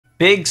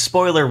Big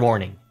spoiler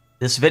warning.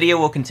 This video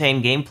will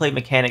contain gameplay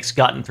mechanics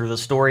gotten through the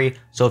story,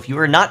 so if you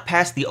are not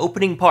past the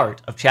opening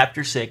part of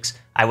Chapter 6,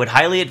 I would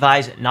highly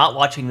advise not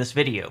watching this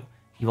video.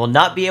 You will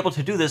not be able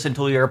to do this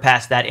until you are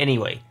past that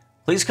anyway.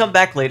 Please come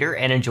back later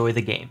and enjoy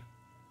the game.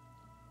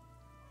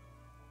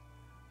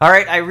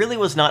 Alright, I really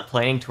was not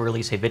planning to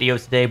release a video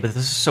today, but this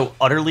is so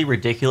utterly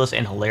ridiculous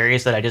and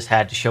hilarious that I just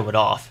had to show it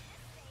off.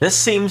 This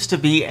seems to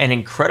be an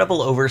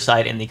incredible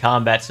oversight in the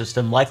combat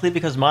system, likely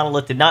because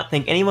Monolith did not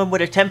think anyone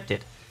would attempt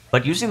it.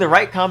 But using the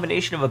right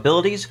combination of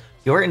abilities,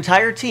 your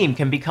entire team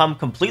can become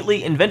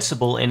completely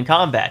invincible in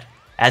combat.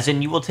 As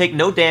in, you will take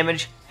no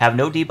damage, have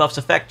no debuffs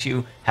affect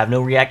you, have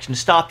no reaction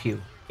stop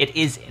you. It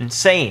is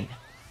insane.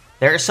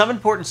 There is some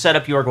important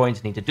setup you are going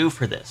to need to do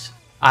for this.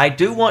 I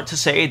do want to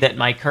say that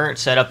my current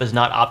setup is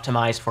not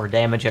optimized for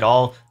damage at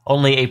all,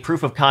 only a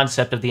proof of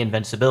concept of the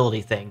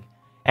invincibility thing.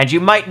 And you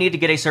might need to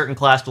get a certain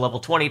class to level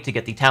 20 to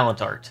get the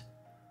talent art.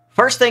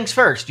 First things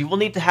first, you will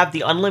need to have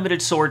the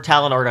unlimited sword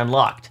talent art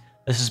unlocked.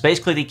 This is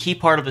basically the key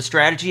part of the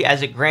strategy,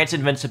 as it grants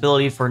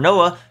invincibility for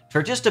Noah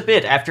for just a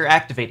bit after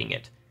activating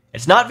it.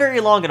 It's not very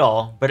long at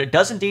all, but it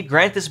does indeed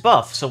grant this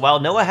buff, so while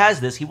Noah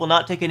has this, he will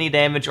not take any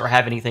damage or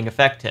have anything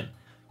affect him.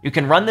 You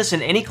can run this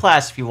in any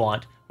class if you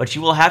want, but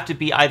you will have to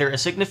be either a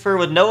Signifer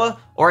with Noah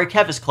or a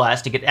Kevis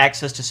class to get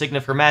access to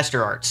Signifer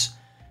Master Arts.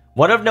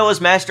 One of Noah's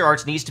Master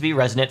Arts needs to be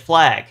Resonant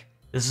Flag.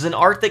 This is an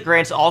art that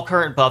grants all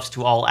current buffs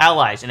to all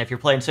allies, and if you're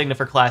playing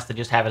Signifer class, then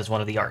just have it as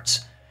one of the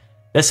arts.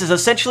 This is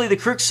essentially the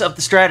crux of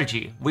the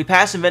strategy. We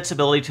pass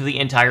invincibility to the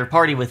entire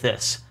party with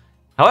this.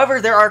 However,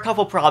 there are a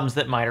couple problems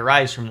that might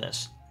arise from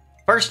this.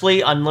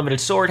 Firstly, Unlimited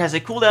Sword has a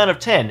cooldown of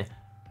 10.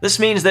 This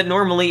means that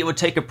normally it would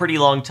take a pretty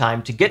long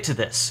time to get to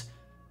this.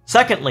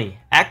 Secondly,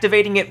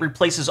 activating it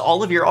replaces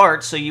all of your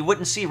art, so you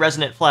wouldn't see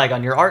Resonant Flag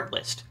on your art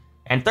list.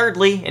 And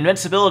thirdly,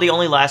 invincibility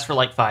only lasts for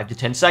like 5 to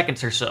 10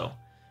 seconds or so.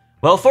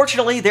 Well,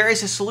 fortunately, there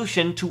is a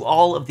solution to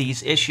all of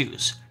these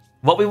issues.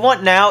 What we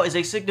want now is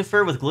a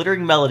Signifer with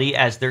Glittering Melody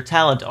as their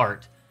talent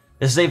art.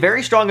 This is a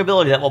very strong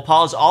ability that will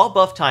pause all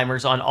buff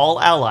timers on all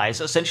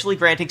allies, essentially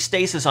granting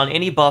stasis on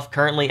any buff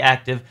currently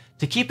active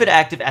to keep it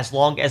active as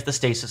long as the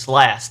stasis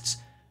lasts.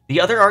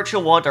 The other arts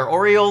you'll want are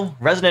Oriole,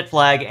 Resonant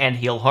Flag, and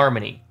Heal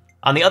Harmony.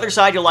 On the other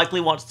side, you'll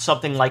likely want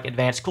something like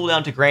Advanced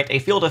Cooldown to grant a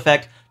field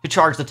effect to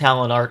charge the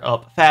talent art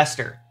up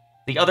faster.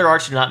 The other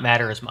arts do not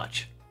matter as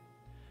much.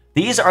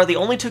 These are the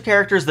only two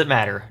characters that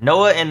matter,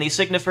 Noah and the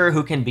Signifer,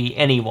 who can be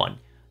anyone.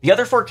 The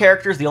other 4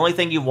 characters, the only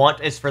thing you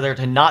want is for there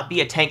to not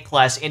be a tank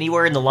class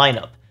anywhere in the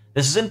lineup.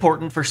 This is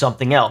important for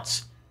something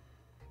else.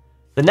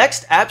 The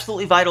next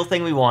absolutely vital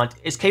thing we want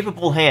is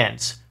Capable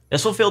Hands.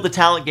 This will fill the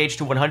talent gauge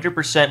to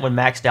 100% when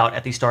maxed out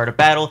at the start of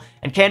battle,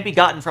 and can be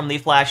gotten from the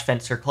Flash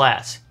Fencer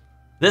class.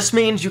 This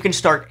means you can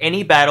start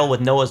any battle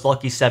with Noah's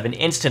Lucky 7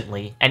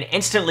 instantly, and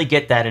instantly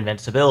get that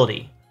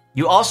invincibility.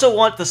 You also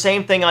want the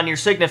same thing on your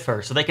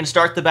Signifer, so they can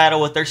start the battle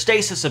with their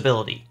Stasis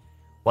ability.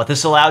 What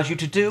this allows you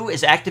to do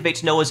is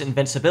activate Noah's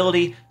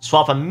invincibility,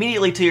 swap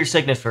immediately to your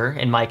Signifer,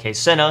 in my case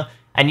Senna,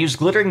 and use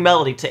Glittering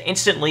Melody to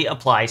instantly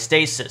apply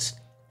stasis.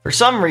 For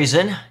some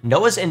reason,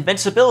 Noah's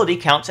invincibility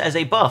counts as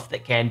a buff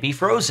that can be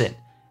frozen,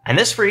 and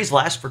this freeze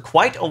lasts for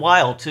quite a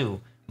while too,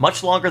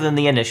 much longer than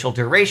the initial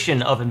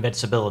duration of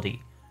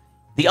invincibility.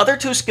 The other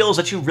 2 skills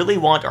that you really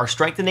want are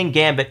Strengthening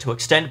Gambit to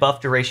extend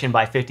buff duration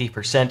by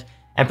 50%,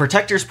 and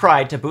Protector's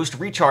Pride to boost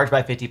recharge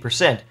by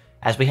 50%.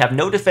 As we have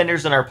no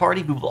defenders in our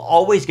party, we will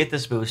always get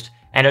this boost,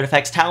 and it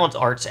affects talent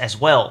arts as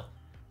well.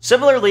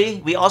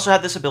 Similarly, we also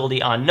have this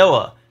ability on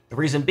Noah. The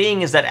reason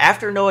being is that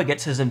after Noah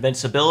gets his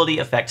invincibility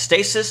effect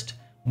stasis,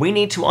 we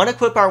need to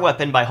unequip our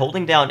weapon by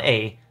holding down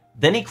A,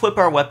 then equip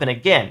our weapon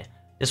again.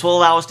 This will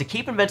allow us to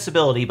keep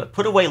invincibility but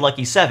put away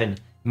Lucky 7,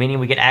 meaning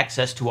we get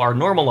access to our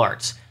normal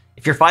arts.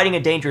 If you're fighting a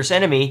dangerous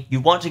enemy,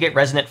 you want to get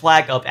Resonant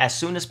Flag up as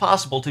soon as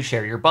possible to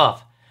share your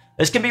buff.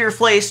 This can be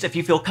replaced if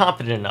you feel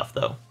confident enough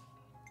though.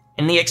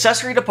 In the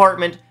accessory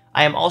department,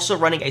 I am also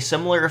running a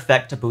similar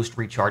effect to boost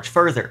recharge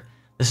further.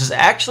 This is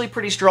actually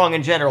pretty strong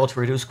in general to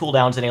reduce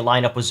cooldowns in a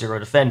lineup with 0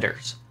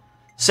 defenders.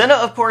 Senna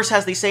of course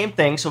has the same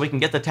thing, so we can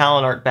get the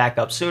talent art back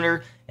up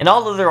sooner, and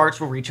all other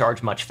arts will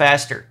recharge much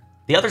faster.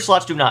 The other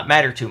slots do not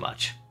matter too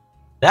much.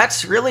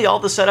 That's really all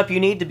the setup you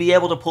need to be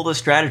able to pull this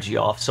strategy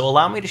off, so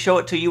allow me to show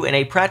it to you in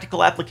a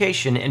practical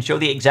application and show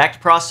the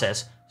exact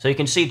process, so you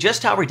can see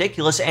just how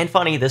ridiculous and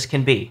funny this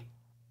can be.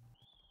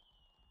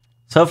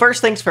 So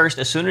first things first,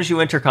 as soon as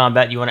you enter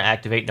combat, you want to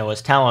activate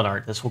Noah's talent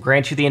art. This will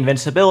grant you the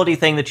invincibility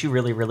thing that you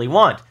really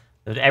want.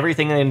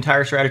 Everything in the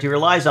entire strategy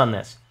relies on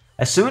this.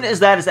 As soon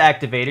as that is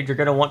activated, you're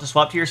going to want to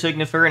swap to your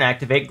Signifer and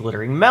activate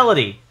Glittering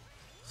Melody.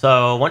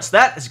 So once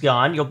that is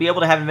gone, you'll be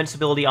able to have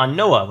invincibility on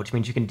Noah, which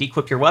means you can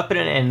dequip your weapon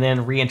and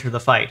then re-enter the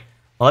fight.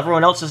 While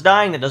everyone else is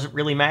dying, that doesn't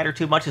really matter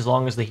too much as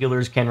long as the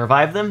healers can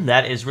revive them.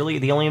 That is really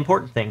the only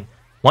important thing.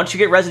 Once you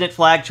get Resonant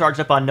Flag charged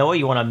up on Noah,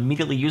 you want to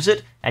immediately use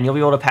it, and you'll be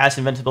able to pass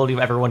invincibility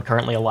of everyone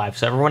currently alive.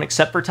 So everyone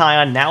except for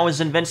Tyon now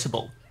is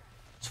invincible.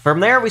 So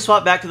from there, we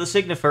swap back to the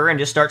Signifer and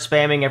just start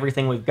spamming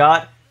everything we've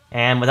got.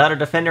 And without a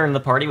defender in the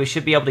party, we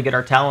should be able to get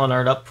our talent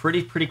art up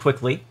pretty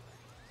quickly.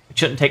 It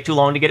shouldn't take too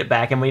long to get it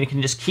back, and we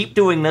can just keep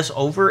doing this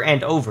over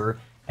and over.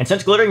 And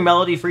since Glittering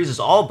Melody freezes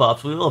all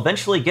buffs, we will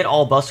eventually get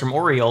all buffs from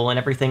Oriole and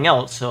everything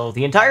else, so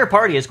the entire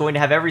party is going to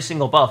have every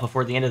single buff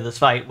before the end of this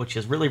fight, which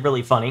is really,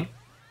 really funny.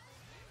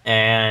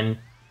 And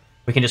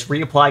we can just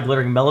reapply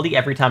Glittering Melody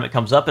every time it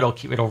comes up. It'll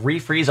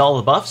refreeze all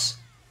the buffs,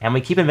 and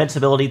we keep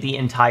Invincibility the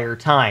entire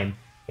time.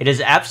 It is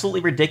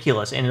absolutely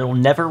ridiculous, and it'll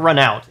never run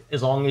out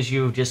as long as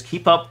you just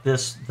keep up the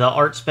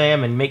art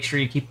spam and make sure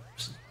you keep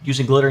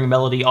using Glittering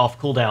Melody off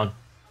cooldown.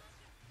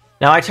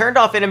 Now, I turned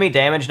off enemy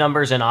damage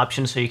numbers and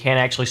options so you can't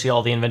actually see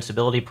all the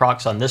invincibility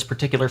procs on this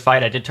particular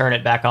fight. I did turn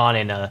it back on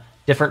in a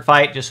different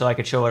fight just so I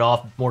could show it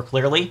off more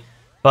clearly.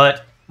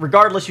 But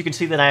regardless, you can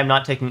see that I am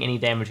not taking any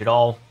damage at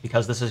all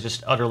because this is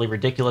just utterly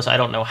ridiculous. I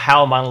don't know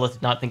how Monolith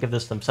did not think of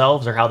this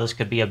themselves or how this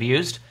could be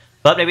abused.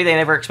 But maybe they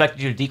never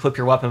expected you to dequip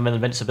your weapon with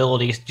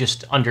invincibility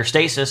just under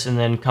stasis and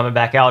then coming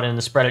back out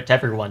and spread it to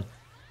everyone.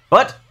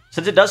 But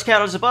since it does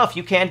count as a buff,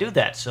 you can do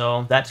that.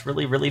 So that's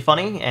really, really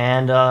funny.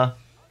 And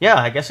yeah,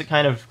 I guess it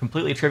kind of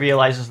completely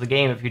trivializes the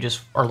game if you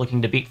just are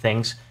looking to beat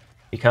things.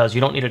 Because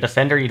you don't need a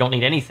defender, you don't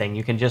need anything.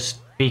 You can just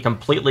be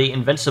completely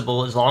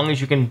invincible as long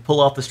as you can pull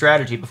off the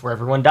strategy before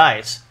everyone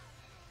dies.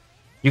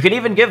 You can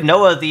even give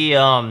Noah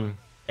the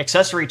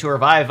accessory to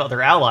revive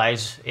other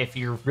allies if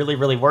you're really,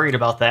 really worried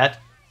about that.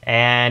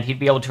 And he'd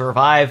be able to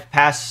revive,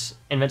 pass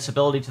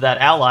invincibility to that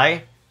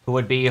ally, who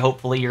would be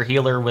hopefully your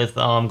healer with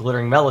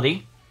Glittering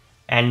Melody,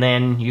 and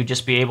then you'd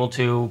just be able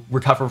to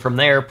recover from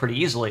there pretty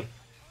easily.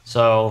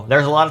 So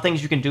there's a lot of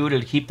things you can do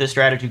to keep this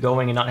strategy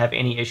going and not have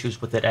any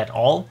issues with it at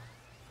all.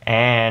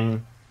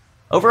 And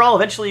overall,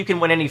 eventually you can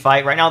win any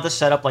fight. Right now, this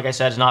setup, like I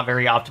said, is not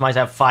very optimized. I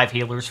have 5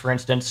 healers, for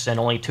instance, and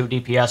only 2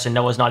 DPS, and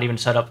Noah's not even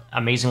set up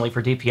amazingly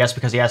for DPS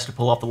because he has to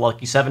pull off the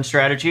Lucky 7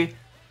 strategy.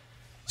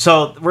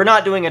 So we're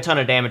not doing a ton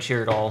of damage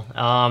here at all.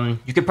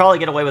 You could probably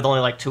get away with only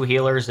like 2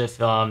 healers if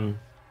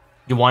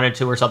you wanted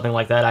to or something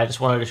like that. I just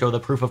wanted to show the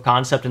proof of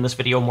concept in this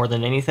video more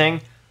than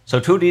anything. So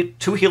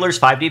 2 healers,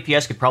 5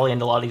 DPS could probably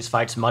end a lot of these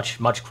fights much,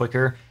 much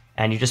quicker,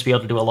 and you'd just be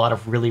able to do a lot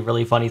of really,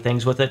 really funny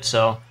things with it.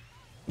 So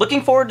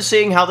looking forward to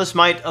seeing how this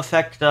might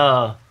affect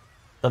the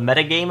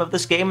metagame of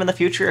this game in the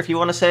future, if you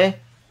want to say.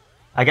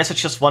 I guess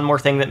it's just one more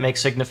thing that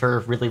makes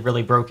Signifer really,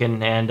 really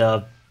broken, and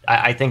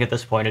I think at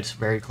this point it's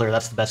very clear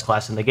that's the best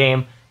class in the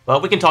game.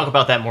 But we can talk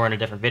about that more in a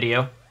different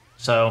video.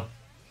 So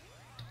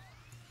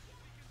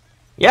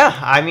yeah,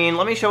 I mean,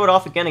 let me show it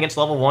off again against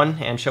level 1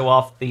 and show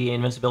off the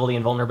invincibility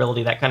and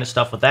vulnerability, that kind of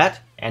stuff with that,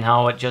 and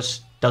how it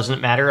just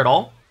doesn't matter at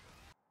all.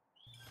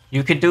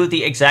 You could do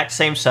the exact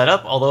same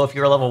setup, although if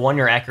you're level 1,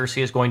 your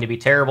accuracy is going to be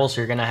terrible, so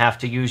you're going to have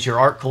to use your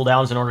art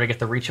cooldowns in order to get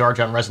the recharge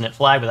on Resonant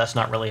Flag, but that's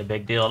not really a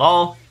big deal at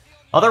all.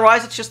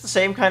 Otherwise, it's just the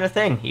same kind of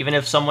thing. Even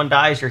if someone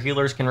dies, your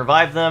healers can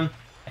revive them,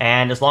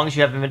 and as long as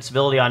you have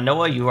invincibility on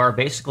Noah, you are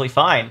basically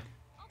fine.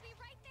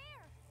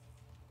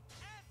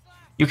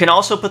 You can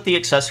also put the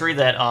accessory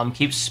that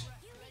keeps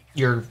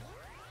your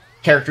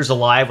characters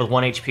alive with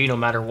 1 HP no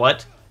matter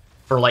what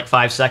for like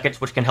 5 seconds,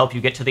 which can help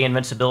you get to the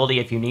invincibility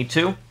if you need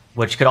to,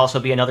 which could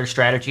also be another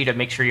strategy to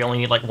make sure you only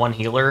need like 1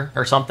 healer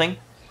or something.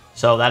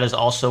 So that is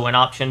also an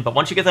option. But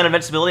once you get that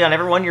invincibility on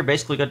everyone, you're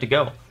basically good to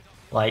go.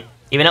 Like,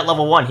 even at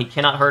level 1, he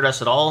cannot hurt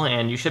us at all,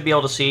 and you should be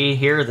able to see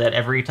here that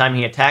every time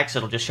he attacks,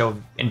 it'll just show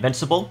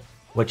Invincible,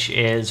 which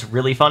is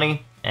really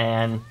funny,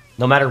 and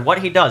no matter what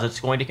he does, it's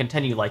going to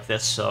continue like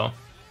this, so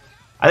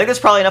I think that's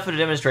probably enough of a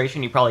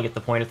demonstration. You probably get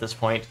the point at this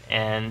point,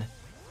 and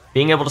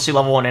being able to see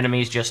level 1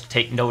 enemies just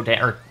take no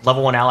or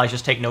level 1 allies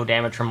just take no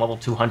damage from level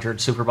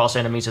 200 super boss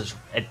enemies is...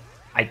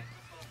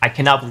 I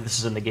cannot believe this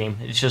is in the game.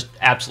 It's just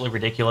absolutely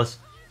ridiculous.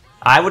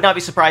 I would not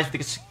be surprised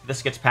if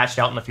this gets patched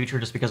out in the future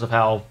just because of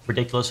how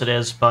ridiculous it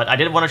is, but I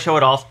did want to show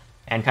it off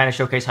and kind of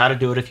showcase how to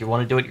do it if you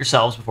want to do it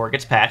yourselves before it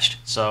gets patched.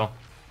 So,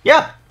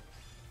 yeah.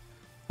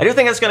 I do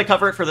think that's going to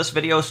cover it for this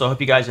video, so I hope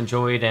you guys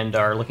enjoyed and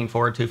are looking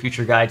forward to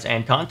future guides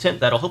and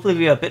content that'll hopefully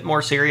be a bit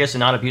more serious and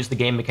not abuse the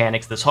game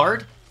mechanics this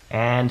hard.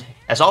 And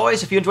as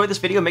always, if you enjoyed this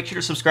video, make sure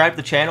to subscribe to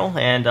the channel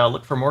and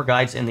look for more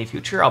guides in the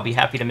future. I'll be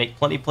happy to make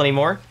plenty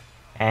more.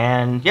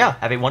 And yeah,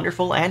 have a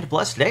wonderful and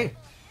blessed day.